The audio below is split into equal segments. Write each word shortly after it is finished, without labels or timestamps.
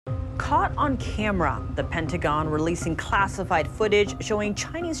Caught on camera, the Pentagon releasing classified footage showing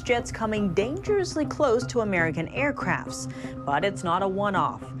Chinese jets coming dangerously close to American aircrafts. But it's not a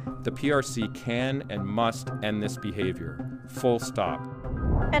one-off. The PRC can and must end this behavior. Full stop.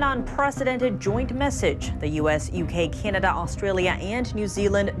 An unprecedented joint message. The U.S., U.K., Canada, Australia, and New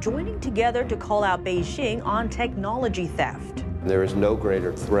Zealand joining together to call out Beijing on technology theft. There is no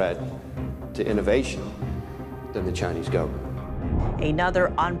greater threat to innovation than the Chinese government.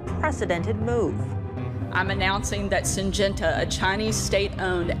 Another unprecedented move. I'm announcing that Syngenta, a Chinese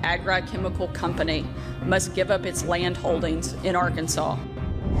state-owned agrochemical company, must give up its land holdings in Arkansas.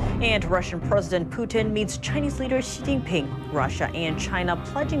 And Russian President Putin meets Chinese leader Xi Jinping. Russia and China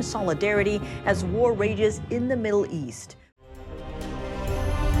pledging solidarity as war rages in the Middle East.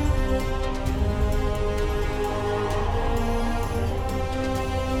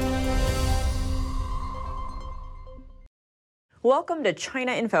 Welcome to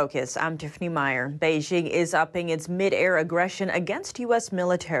China in Focus. I'm Tiffany Meyer. Beijing is upping its mid-air aggression against U.S.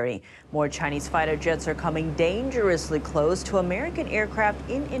 military. More Chinese fighter jets are coming dangerously close to American aircraft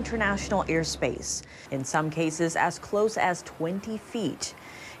in international airspace, in some cases as close as 20 feet.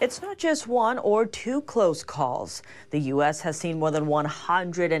 It's not just one or two close calls. The U.S. has seen more than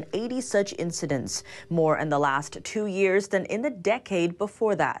 180 such incidents, more in the last 2 years than in the decade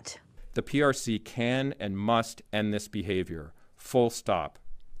before that. The PRC can and must end this behavior. Full stop.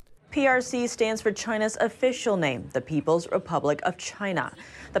 PRC stands for China's official name, the People's Republic of China.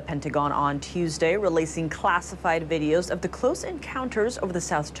 The Pentagon on Tuesday releasing classified videos of the close encounters over the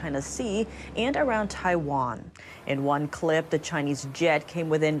South China Sea and around Taiwan. In one clip, the Chinese jet came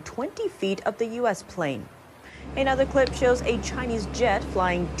within 20 feet of the U.S. plane. Another clip shows a Chinese jet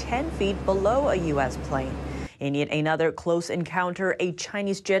flying 10 feet below a U.S. plane. In yet another close encounter, a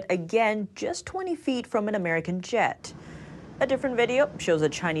Chinese jet again just 20 feet from an American jet. A different video shows a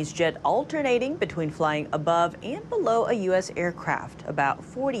Chinese jet alternating between flying above and below a U.S. aircraft about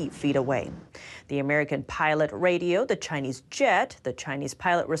 40 feet away. The American pilot radioed the Chinese jet. The Chinese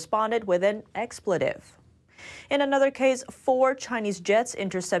pilot responded with an expletive. In another case, 4 Chinese jets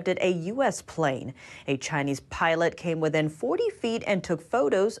intercepted a U.S. plane. A Chinese pilot came within 40 feet and took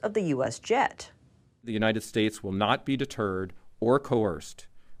photos of the U.S. jet. The United States will not be deterred or coerced.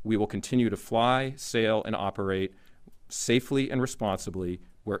 We will continue to fly, sail, and operate safely and responsibly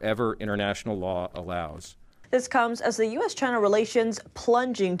wherever international law allows. This comes as the U.S.-China relations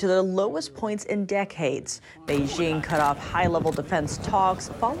plunging to the lowest points in decades. Beijing cut off high-level defense talks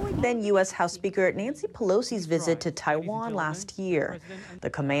following then U.S. House Speaker Nancy Pelosi's visit to Taiwan last year. The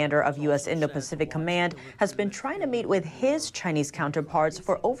commander of U.S. Indo-Pacific Command has been trying to meet with his Chinese counterparts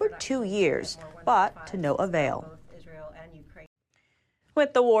for over 2 years, but to no avail.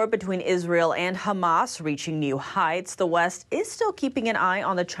 With the war between Israel and Hamas reaching new heights, the West is still keeping an eye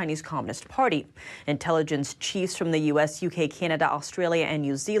on the Chinese Communist Party. Intelligence chiefs from the U.S., U.K., Canada, Australia, and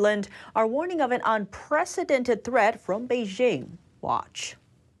New Zealand are warning of an unprecedented threat from Beijing. Watch.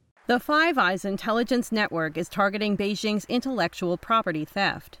 The Five Eyes intelligence network is targeting Beijing's intellectual property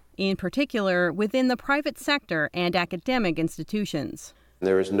theft, in particular within the private sector and academic institutions.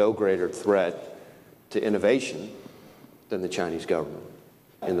 There is no greater threat to innovation than the Chinese government.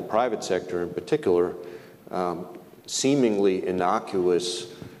 In the private sector in particular, seemingly innocuous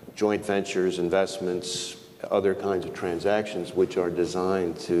joint ventures, investments, other kinds of transactions which are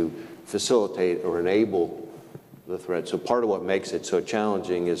designed to facilitate or enable the threat. So part of what makes it so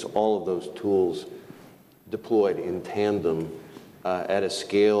challenging is all of those tools deployed in tandem at a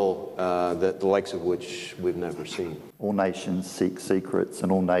scale that the likes of which we've never seen. All nations seek secrets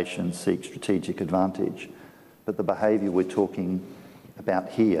and all nations seek strategic advantage. But the behaviour we're talking about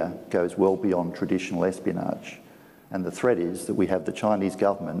here goes well beyond traditional espionage. And the threat is that we have the Chinese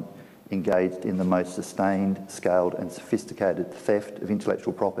government engaged in the most sustained, scaled and sophisticated theft of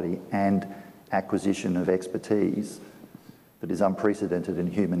intellectual property and acquisition of expertise that is unprecedented in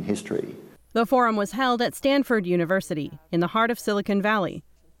human history. The forum was held at Stanford University in the heart of Silicon Valley.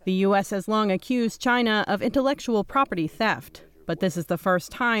 The U.S. has long accused China of intellectual property theft. But this is the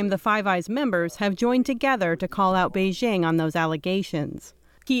first time the Five Eyes members have joined together to call out Beijing on those allegations.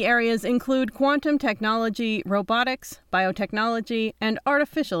 Key areas include quantum technology, robotics, biotechnology, and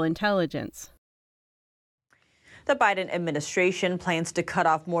artificial intelligence. The Biden administration plans to cut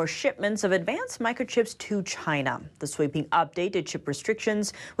off more shipments of advanced microchips to China. The sweeping update to chip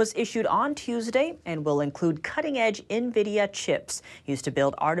restrictions was issued on Tuesday and will include cutting-edge Nvidia chips used to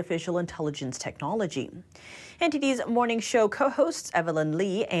build artificial intelligence technology. NTD's morning show co-hosts Evelyn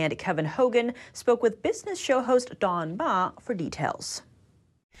Lee and Kevin Hogan spoke with business show host Don Ma for details.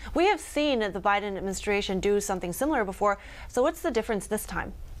 We have seen the Biden administration do something similar before, so what's the difference this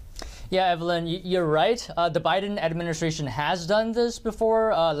time? Yeah, Evelyn, you're right. The Biden administration has done this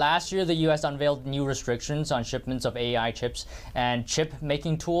before. Last year, the U.S. unveiled new restrictions on shipments of AI chips and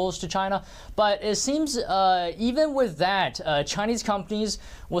chip-making tools to China. But it seems even with that, Chinese companies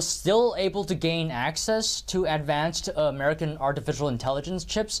were still able to gain access to advanced American artificial intelligence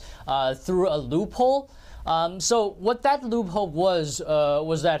chips through a loophole. So what that loophole was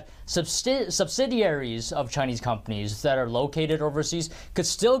that subsidiaries of Chinese companies that are located overseas could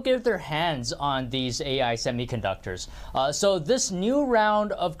still get their hands on these AI semiconductors. So this new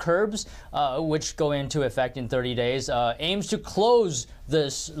round of curbs, which go into effect in 30 days, aims to close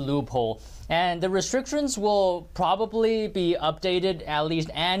this loophole. And the restrictions will probably be updated at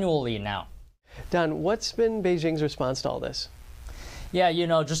least annually now. Don, what's been Beijing's response to all this? Yeah,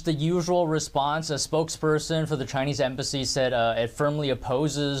 just the usual response. A spokesperson for the Chinese embassy said it firmly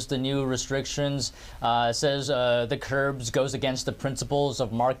opposes the new restrictions, says the curbs goes against the principles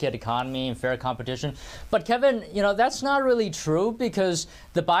of market economy and fair competition. But Kevin, that's not really true because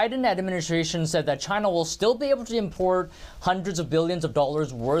the Biden administration said that China will still be able to import hundreds of billions of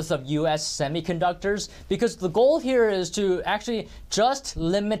dollars worth of U.S. semiconductors because the goal here is to actually just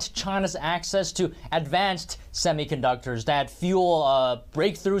limit China's access to advanced semiconductors that fuel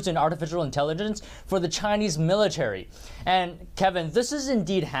breakthroughs in artificial intelligence for the Chinese military. And Kevin, this is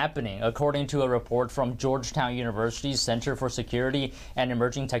indeed happening, according to a report from Georgetown University's Center for Security and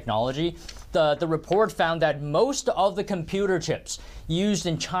Emerging Technology. The report found that most of the computer chips used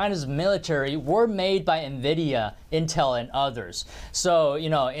in China's military were made by Nvidia, Intel, and others. So,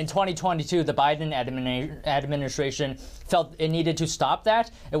 in 2022, the Biden administration felt it needed to stop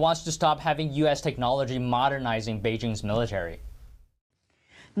that. It wants to stop having U.S. technology modernizing Beijing's military.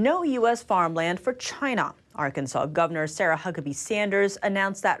 No U.S. farmland for China. Arkansas Governor Sarah Huckabee Sanders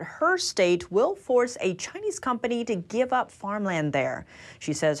announced that her state will force a Chinese company to give up farmland there.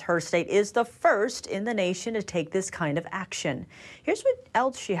 She says her state is the first in the nation to take this kind of action. Here's what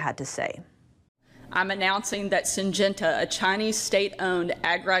else she had to say. I'm announcing that Syngenta, a Chinese state-owned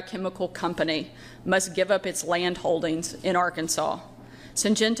agrochemical company, must give up its land holdings in Arkansas.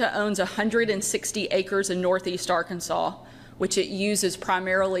 Syngenta owns 160 acres in northeast Arkansas, which it uses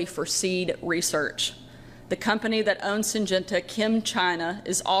primarily for seed research. The company that owns Syngenta, ChemChina,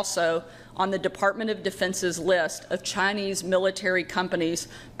 is also on the Department of Defense's list of Chinese military companies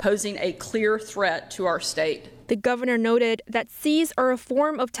posing a clear threat to our state. The governor noted that seeds are a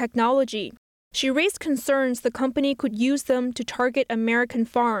form of technology. She raised concerns the company could use them to target American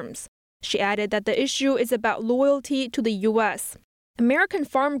farms. She added that the issue is about loyalty to the U.S. American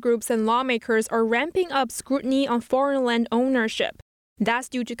farm groups and lawmakers are ramping up scrutiny on foreign land ownership. That's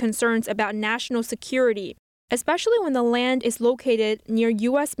due to concerns about national security, especially when the land is located near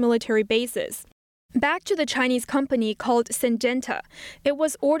U.S. military bases. Back to the Chinese company called Syngenta. It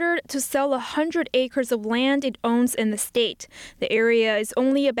was ordered to sell 100 acres of land it owns in the state. The area is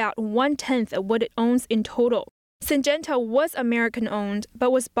only about 1/10 of what it owns in total. Syngenta was American-owned,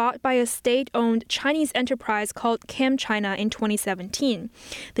 but was bought by a state-owned Chinese enterprise called ChemChina in 2017.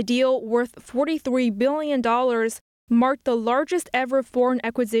 The deal, worth $43 billion, marked the largest ever foreign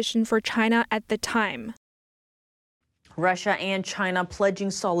acquisition for China at the time. Russia and China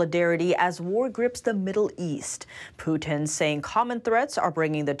pledging solidarity as war grips the Middle East. Putin saying common threats are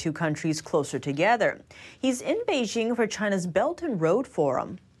bringing the two countries closer together. He's in Beijing for China's Belt and Road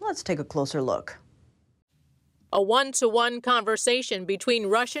Forum. Let's take a closer look. A one-to-one conversation between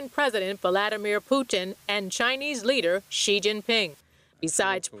Russian President Vladimir Putin and Chinese leader Xi Jinping.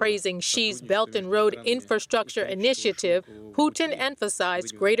 Besides praising Xi's Belt and Road Infrastructure Initiative, Putin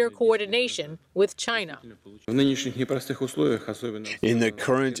emphasized greater coordination with China. In the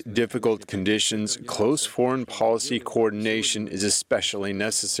current difficult conditions, close foreign policy coordination is especially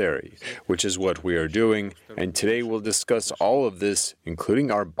necessary, which is what we are doing, and today we'll discuss all of this,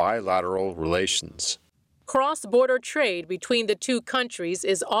 including our bilateral relations. Cross-border trade between the two countries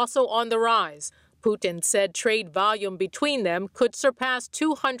is also on the rise. Putin said trade volume between them could surpass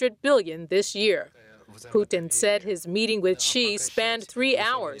 $200 billion this year. Putin said his meeting with Xi spanned 3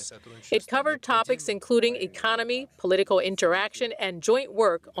 hours. It covered topics including economy, political interaction, and joint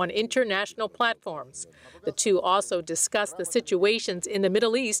work on international platforms. The two also discussed the situations in the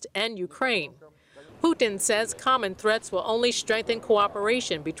Middle East and Ukraine. Putin says common threats will only strengthen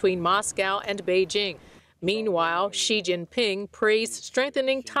cooperation between Moscow and Beijing. Meanwhile, Xi Jinping praised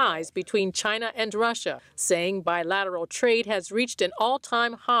strengthening ties between China and Russia, saying bilateral trade has reached an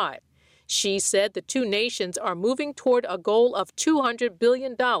all-time high. Xi said the two nations are moving toward a goal of $200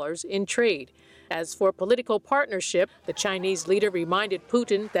 billion in trade. As for political partnership, the Chinese leader reminded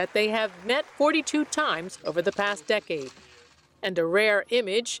Putin that they have met 42 times over the past decade. And a rare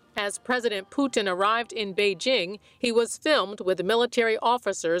image, as President Putin arrived in Beijing, he was filmed with military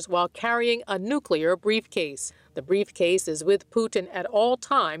officers while carrying a nuclear briefcase. The briefcase is with Putin at all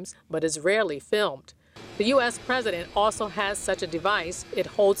times, but is rarely filmed. The U.S. president also has such a device. It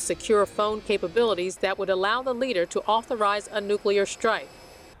holds secure phone capabilities that would allow the leader to authorize a nuclear strike.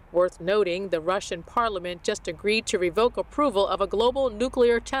 Worth noting, the Russian parliament just agreed to revoke approval of a global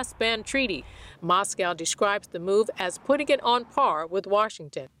nuclear test ban treaty. Moscow describes the move as putting it on par with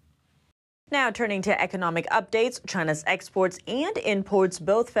Washington. Now turning to economic updates, China's exports and imports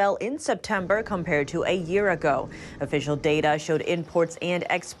both fell in September compared to a year ago. Official data showed imports and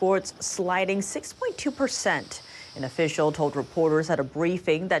exports sliding 6.2%. An official told reporters at a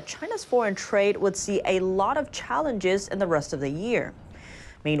briefing that China's foreign trade would see a lot of challenges in the rest of the year.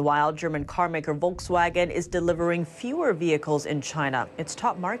 Meanwhile, German carmaker Volkswagen is delivering fewer vehicles in China, its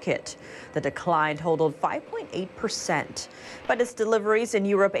top market. The decline totaled 5.8%. But its deliveries in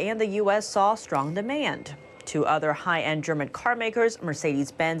Europe and the U.S. saw strong demand. Two other high-end German carmakers,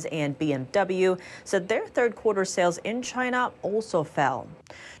 Mercedes-Benz and BMW, said their third-quarter sales in China also fell.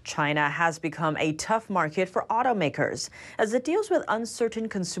 China has become a tough market for automakers as it deals with uncertain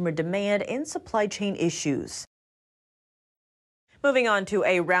consumer demand and supply chain issues. Moving on to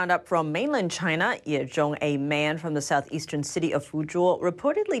a roundup from mainland China, Ye Zhong, a man from the southeastern city of Fuzhou,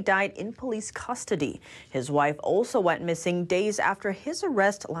 reportedly died in police custody. His wife also went missing days after his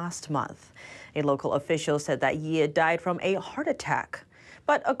arrest last month. A local official said that Ye died from a heart attack.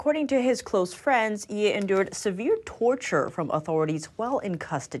 But according to his close friends, Ye endured severe torture from authorities while in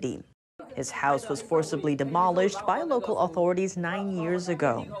custody. His house was forcibly demolished by local authorities 9 years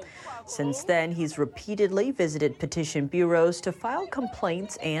ago. Since then, he's repeatedly visited petition bureaus to file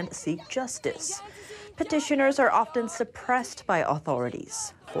complaints and seek justice. Petitioners are often suppressed by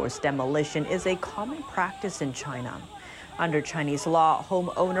authorities. Forced demolition is a common practice in China. Under Chinese law,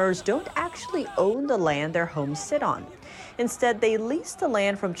 homeowners don't actually own the land their homes sit on. Instead, they lease the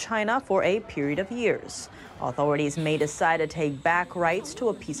land from China for a period of years. Authorities may decide to take back rights to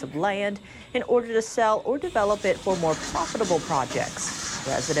a piece of land in order to sell or develop it for more profitable projects.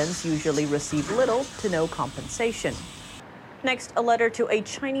 Residents usually receive little to no compensation. Next, a letter to a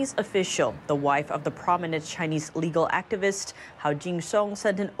Chinese official. The wife of the prominent Chinese legal activist Hao Jinsong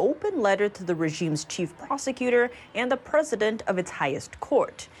sent an open letter to the regime's chief prosecutor and the president of its highest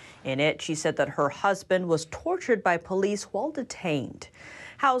court. In it, she said that her husband was tortured by police while detained.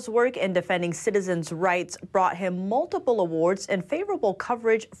 Hao's work in defending citizens' rights brought him multiple awards and favorable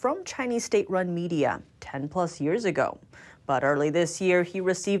coverage from Chinese state-run media 10-plus years ago. But early this year, he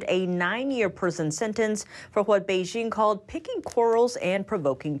received a 9-year prison sentence for what Beijing called picking quarrels and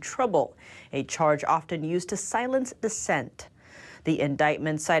provoking trouble, a charge often used to silence dissent. The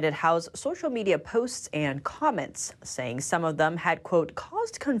indictment cited Hao's social media posts and comments, saying some of them had, quote,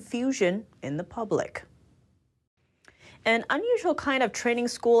 caused confusion in the public. An unusual kind of training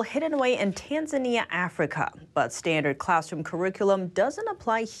school hidden away in Tanzania, Africa, but standard classroom curriculum doesn't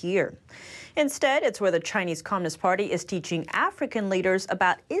apply here. Instead, it's where the Chinese Communist Party is teaching African leaders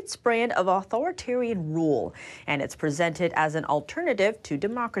about its brand of authoritarian rule, and it's presented as an alternative to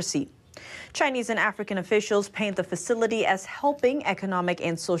democracy. Chinese and African officials paint the facility as helping economic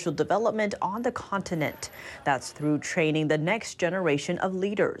and social development on the continent. That's through training the next generation of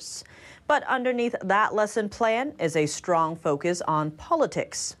leaders. But underneath that lesson plan is a strong focus on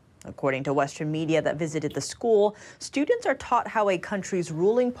politics. According to Western media that visited the school, students are taught how a country's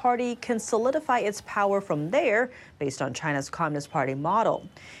ruling party can solidify its power from there based on China's Communist Party model.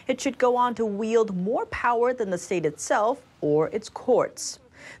 It should go on to wield more power than the state itself or its courts.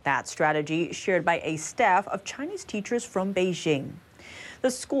 That strategy shared by a staff of Chinese teachers from Beijing. The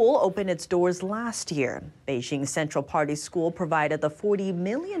school opened its doors last year. Beijing's Central Party School provided the $40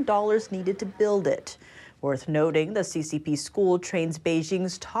 million needed to build it. Worth noting, the CCP school trains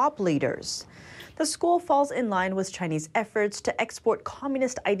Beijing's top leaders. The school falls in line with Chinese efforts to export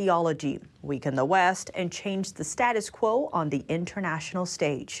communist ideology, weaken the West, and change the status quo on the international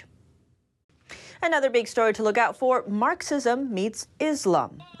stage. Another big story to look out for, Marxism meets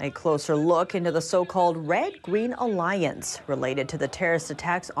Islam. A closer look into the so-called Red-Green Alliance related to the terrorist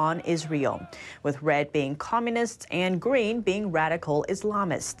attacks on Israel, with red being communists and green being radical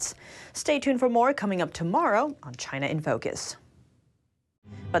Islamists. Stay tuned for more coming up tomorrow on China in Focus.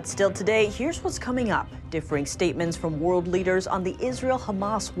 But still today, here's what's coming up. Differing statements from world leaders on the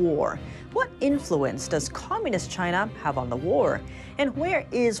Israel-Hamas war. What influence does communist China have on the war? And where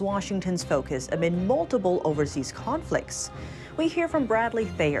is Washington's focus amid multiple overseas conflicts? We hear from Bradley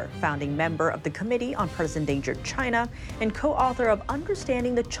Thayer, founding member of the Committee on Present-Endangered China and co-author of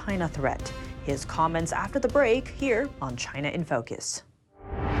Understanding the China Threat. His comments after the break here on China in Focus.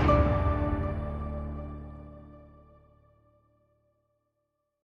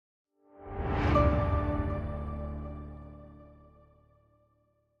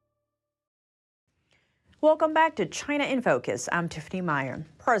 Welcome back to China in Focus. I'm Tiffany Meyer.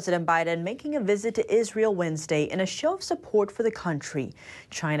 President Biden making a visit to Israel Wednesday in a show of support for the country.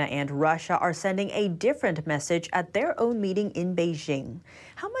 China and Russia are sending a different message at their own meeting in Beijing.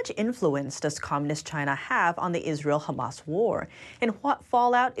 How much influence does Communist China have on the Israel-Hamas war? And what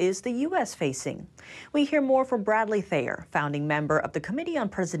fallout is the U.S. facing? We hear more from Bradley Thayer, founding member of the Committee on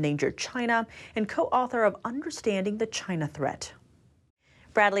President-Endangered China and co-author of Understanding the China Threat.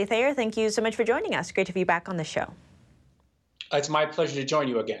 Bradley Thayer, thank you so much for joining us. Great to be back on the show. It's my pleasure to join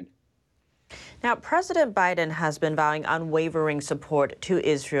you again. Now, President Biden has been vowing unwavering support to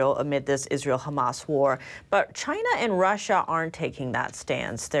Israel amid this Israel-Hamas war. But China and Russia aren't taking that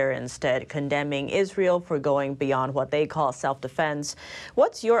stance. They're instead condemning Israel for going beyond what they call self-defense.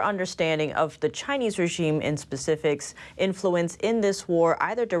 What's your understanding of the Chinese regime in specifics influence in this war,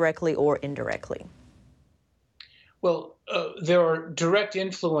 either directly or indirectly? Well, there are direct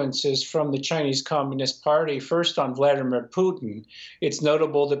influences from the Chinese Communist Party, first on Vladimir Putin. It's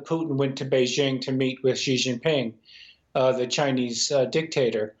notable that Putin went to Beijing to meet with Xi Jinping, the Chinese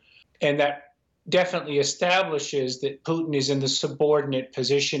dictator. And that definitely establishes that Putin is in the subordinate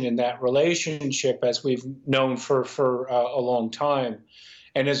position in that relationship, as we've known for a long time,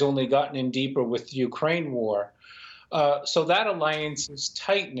 and has only gotten in deeper with the Ukraine war. So that alliance is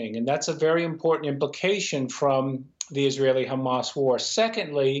tightening, and that's a very important implication from the Israeli-Hamas war.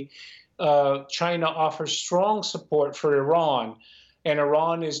 Secondly, China offers strong support for Iran, and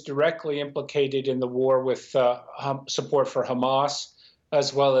Iran is directly implicated in the war with support for Hamas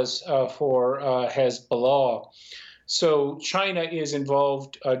as well as for Hezbollah. So China is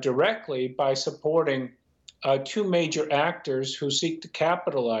involved directly by supporting two major actors who seek to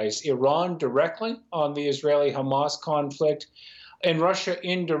capitalize: Iran directly on the Israeli-Hamas conflict, and Russia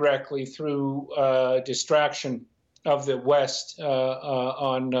indirectly through distraction of the West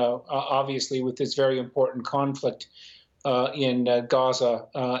obviously with this very important conflict in Gaza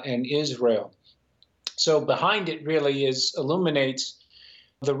and Israel. So behind it really illuminates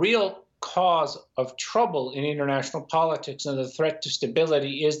the real cause of trouble in international politics and the threat to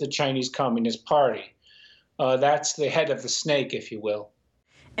stability is the Chinese Communist Party. That's the head of the snake, if you will.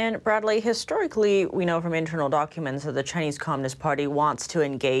 And Bradley, historically, we know from internal documents that the Chinese Communist Party wants to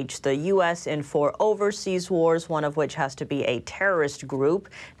engage the U.S. in 4 overseas wars, one of which has to be a terrorist group.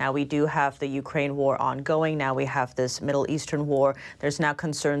 Now, we do have the Ukraine war ongoing. Now we have this Middle Eastern war. There's now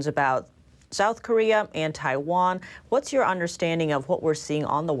concerns about South Korea and Taiwan. What's your understanding of what we're seeing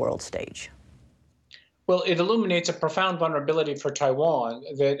on the world stage? Well, it illuminates a profound vulnerability for Taiwan,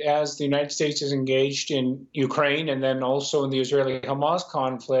 that as the United States is engaged in Ukraine and then also in the Israeli-Hamas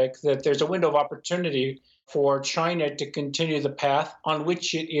conflict, that there's a window of opportunity for China to continue the path on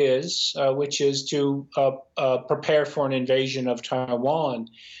which it is, which is to prepare for an invasion of Taiwan.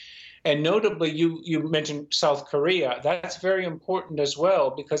 And notably, you mentioned South Korea. That's very important as well,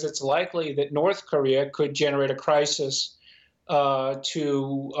 because it's likely that North Korea could generate a crisis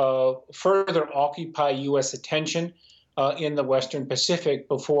to further occupy U.S. attention in the Western Pacific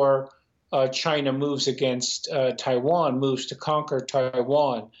before China moves against Taiwan, moves to conquer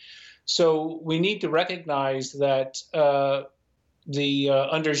Taiwan. So we need to recognize that under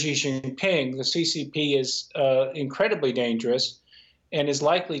Xi Jinping, the CCP is incredibly dangerous and is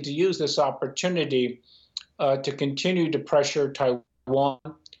likely to use this opportunity to continue to pressure Taiwan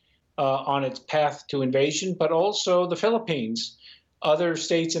on its path to invasion, but also the Philippines. Other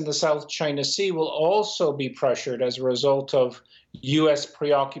states in the South China Sea will also be pressured as a result of U.S.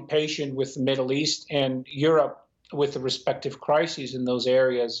 preoccupation with the Middle East and Europe with the respective crises in those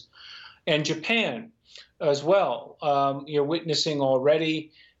areas, and Japan as well. You're witnessing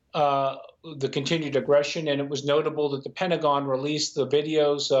already the continued aggression, and it was notable that the Pentagon released the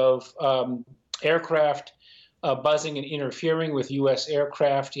videos of aircraft buzzing and interfering with U.S.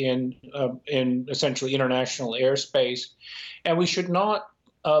 aircraft in essentially international airspace. And we should not,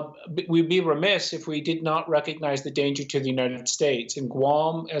 we'd be remiss if we did not recognize the danger to the United States in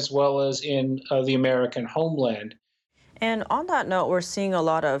Guam as well as in the American homeland. And on that note, we're seeing a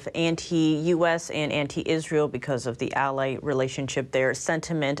lot of anti-U.S. and anti-Israel because of the ally relationship there,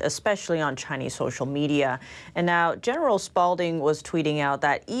 sentiment, especially on Chinese social media. And now General Spalding was tweeting out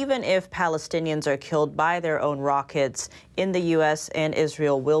that even if Palestinians are killed by their own rockets, in the U.S. and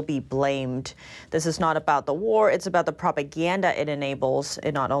Israel will be blamed. This is not about the war, it's about the propaganda it enables.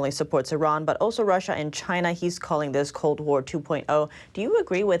 It not only supports Iran, but also Russia and China. He's calling this Cold War 2.0. Do you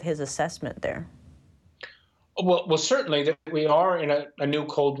agree with his assessment there? Well, certainly that we are in a new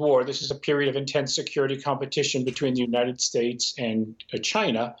Cold War. This is a period of intense security competition between the United States and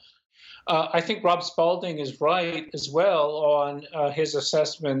China. I think Rob Spalding is right as well on his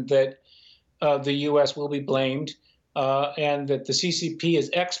assessment that the U.S. will be blamed and that the CCP is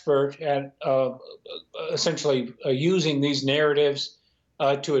expert at essentially using these narratives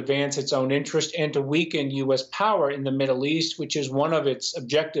to advance its own interest and to weaken U.S. power in the Middle East, which is one of its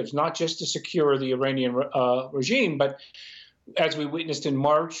objectives, not just to secure the Iranian regime, but as we witnessed in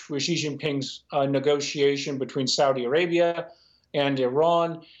March with Xi Jinping's negotiation between Saudi Arabia and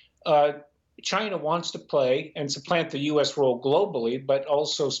Iran, China wants to play and supplant the U.S. role globally, but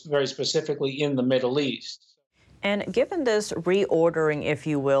also very specifically in the Middle East. And given this reordering, if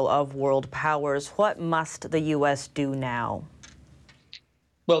you will, of world powers, what must the U.S. do now?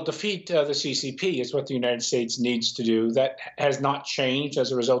 Well, defeat the CCP is what the United States needs to do. That has not changed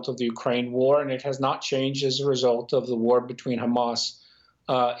as a result of the Ukraine war, and it has not changed as a result of the war between Hamas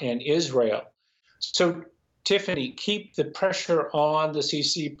and Israel. So, Tiffany, keep the pressure on the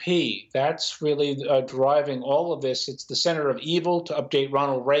CCP. That's really driving all of this. It's the center of evil, to update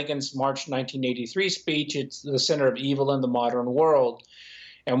Ronald Reagan's March 1983 speech. It's the center of evil in the modern world.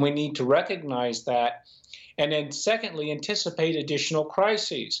 And we need to recognize that. And then secondly, anticipate additional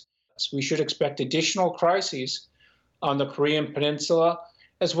crises. We should expect additional crises on the Korean Peninsula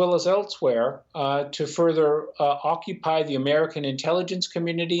as well as elsewhere to further occupy the American intelligence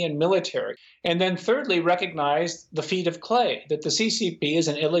community and military. And then thirdly, recognize the feet of clay, that the CCP is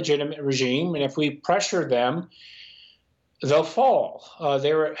an illegitimate regime, and if we pressure them, they'll fall.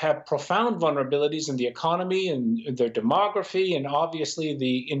 They have profound vulnerabilities in the economy and their demography, and obviously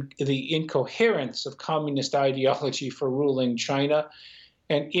the incoherence of communist ideology for ruling China.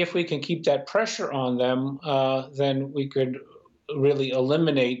 And if we can keep that pressure on them, then we could really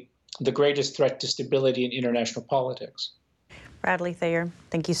eliminate the greatest threat to stability in international politics. Bradley Thayer,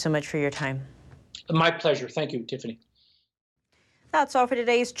 thank you so much for your time. My pleasure. Thank you, Tiffany. That's all for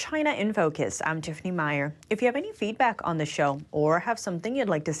today's China in Focus. I'm Tiffany Meyer. If you have any feedback on the show or have something you'd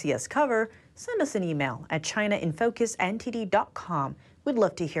like to see us cover, send us an email at chinainfocusntd.com. We'd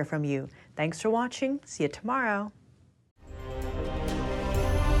love to hear from you. Thanks for watching. See you tomorrow.